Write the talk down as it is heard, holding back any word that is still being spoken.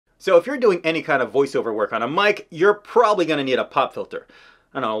So if you're doing any kind of voiceover work on a mic, you're probably going to need a pop filter.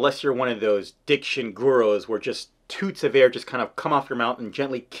 I don't know, unless you're one of those diction gurus where just toots of air just kind of come off your mouth and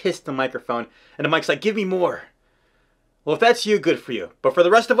gently kiss the microphone, and the mic's like, give me more. Well, if that's you, good for you. But for the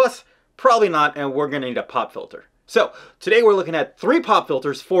rest of us, probably not, and we're going to need a pop filter. So today we're looking at 3 pop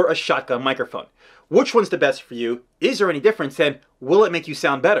filters for a shotgun microphone. Which one's the best for you? Is there any difference? And will it make you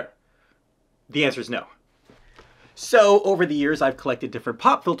sound better? The answer is no. So over the years, I've collected different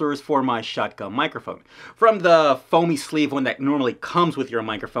pop filters for my shotgun microphone. From the foamy sleeve one that normally comes with your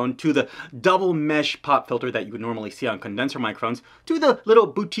microphone, to the double mesh pop filter that you would normally see on condenser microphones, to the little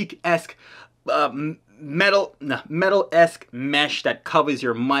boutique-esque metal-esque mesh that covers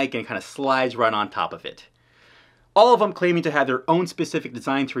your mic and kind of slides right on top of it. All of them claiming to have their own specific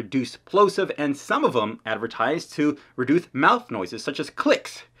design to reduce plosive, and some of them advertise to reduce mouth noises such as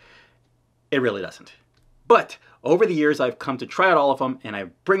clicks. It really doesn't. But over the years, I've come to try out all of them, and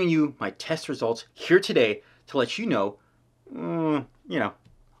I'm bringing you my test results here today to let you know,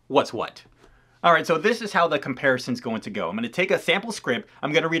 what's what. All right, so this is how the comparison's going to go. I'm going to take a sample script.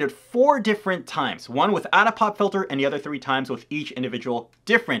 I'm going to read it 4 different times, one without a pop filter and the other 3 times with each individual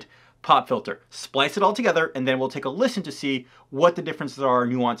different pop filter. Splice it all together, and then we'll take a listen to see what the differences are,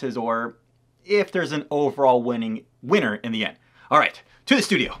 nuances, or if there's an overall winner in the end. All right, to the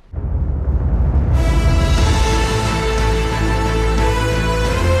studio.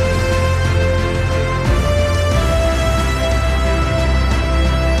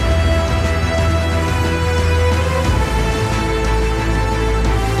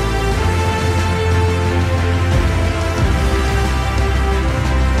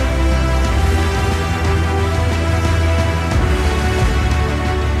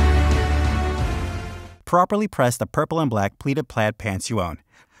 Properly press the purple and black pleated plaid pants you own.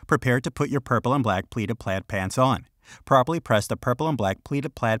 Prepare to put your purple and black pleated plaid pants on. Properly press the purple and black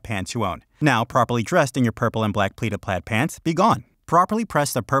pleated plaid pants you own. Now, properly dressed in your purple and black pleated plaid pants, be gone. Properly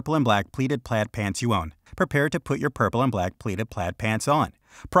press the purple and black pleated plaid pants you own. Prepare to put your purple and black pleated plaid pants on.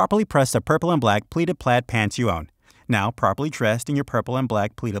 Properly press the purple and black pleated plaid pants you own. Now, properly dressed in your purple and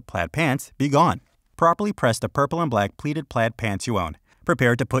black pleated plaid pants, be gone. Properly press the purple and black pleated plaid pants you own.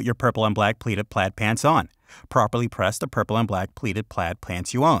 Prepare to put your purple and black pleated plaid pants on. Properly press the purple and black pleated plaid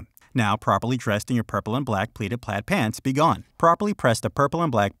pants you own. Now, properly dressed in your purple and black pleated plaid pants, be gone. Properly press the purple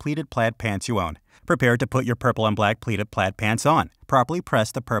and black pleated plaid pants you own. Prepare to put your purple and black pleated plaid pants on. Properly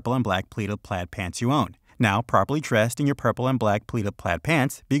press the purple and black pleated plaid pants you own. Now, properly dressed in your purple and black pleated plaid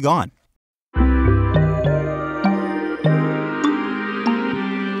pants, be gone.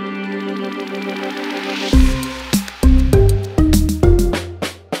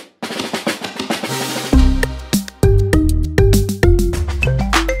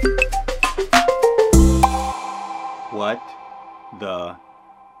 What the...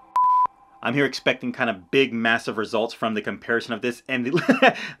 I'm here expecting kind of big, massive results from the comparison of this, and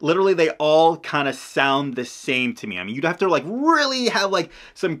literally they all kind of sound the same to me. I mean, you'd have to like really have like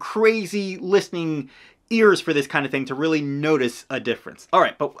some crazy listening ears for this kind of thing to really notice a difference. All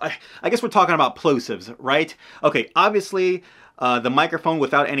right, but I guess we're talking about plosives, right? Okay, obviously the microphone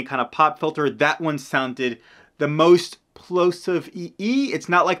without any kind of pop filter, that one sounded the most plosive It's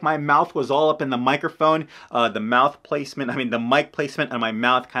not like my mouth was all up in the microphone. The mic placement on my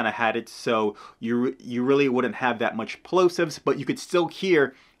mouth kind of had it, so you really wouldn't have that much plosives, but you could still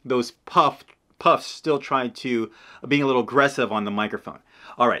hear those puffs still trying to being a little aggressive on the microphone.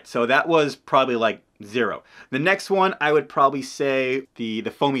 All right, so that was probably like 0. The next one, I would probably say the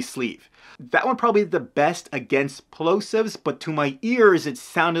foamy sleeve. That one probably the best against plosives, but to my ears, it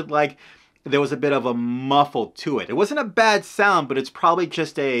sounded like there was a bit of a muffle to it. It wasn't a bad sound, but it's probably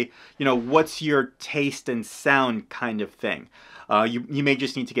just a, what's your taste and sound kind of thing. You may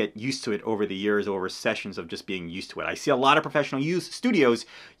just need to get used to it over the years, over sessions of just being used to it. I see a lot of professional studios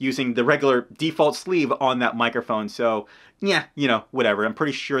using the regular default sleeve on that microphone. So yeah, whatever. I'm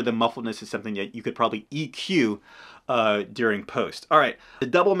pretty sure the muffledness is something that you could probably EQ during post. All right, the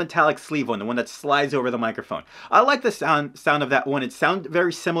double metallic sleeve one, the one that slides over the microphone. I like the sound of that one. It sounded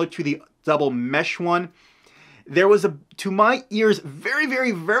very similar to the double mesh one. There was to my ears, very, very,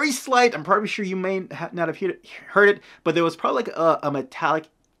 very slight, I'm probably sure you may not have heard it, but there was probably like a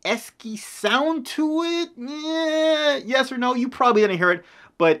metallic-esque sound to it. Yeah, yes or no, you probably didn't hear it,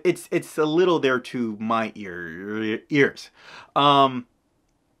 but it's a little there to my ears. That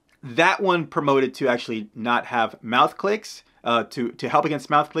one promoted to actually not have mouth clicks, to help against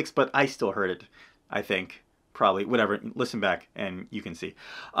mouth clicks, but I still heard it, I think. Probably, whatever, listen back and you can see.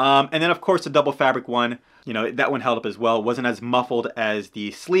 And then of course the double fabric one, that one held up as well. It wasn't as muffled as the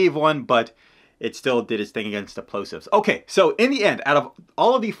sleeve one, but it still did its thing against the plosives. Okay, so in the end, out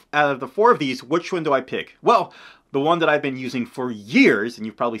of the 4 of these, which one do I pick? Well, the one that I've been using for years, and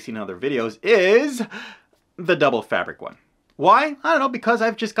you've probably seen in other videos, is the double fabric one. Why? I don't know, because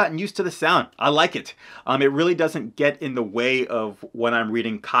I've just gotten used to the sound. I like it. It really doesn't get in the way of when I'm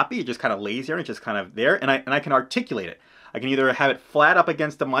reading copy. It just kind of lays there and it's just kind of there, and I can articulate it. I can either have it flat up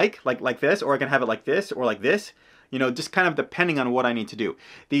against the mic like this, or I can have it like this or like this. You know, just kind of depending on what I need to do.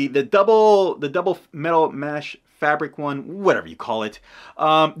 The double metal mesh fabric one, whatever you call it,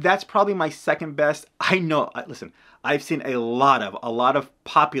 that's probably my second best. I know. Listen, I've seen a lot of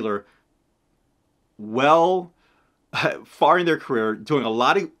popular, far in their career, doing a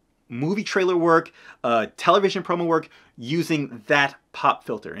lot of movie trailer work, television promo work using that pop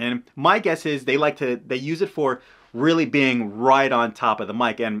filter. And my guess is they use it for really being right on top of the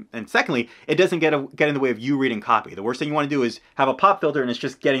mic. And secondly, it doesn't get in the way of you reading copy. The worst thing you want to do is have a pop filter and it's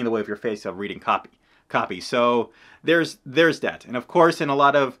just getting in the way of your face of reading copy. So there's that. And of course, in a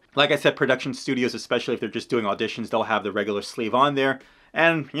lot of, like I said, production studios, especially if they're just doing auditions, they'll have the regular sleeve on there.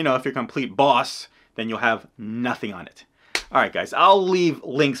 And, you know, if you're a complete boss, then you'll have nothing on it. All right, guys, I'll leave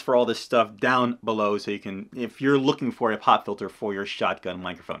links for all this stuff down below so you can, if you're looking for a pop filter for your shotgun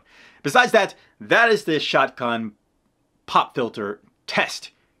microphone. Besides that, that is the shotgun pop filter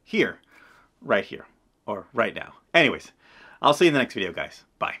test here, right here, or right now. Anyways, I'll see you in the next video, guys.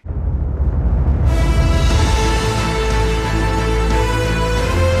 Bye.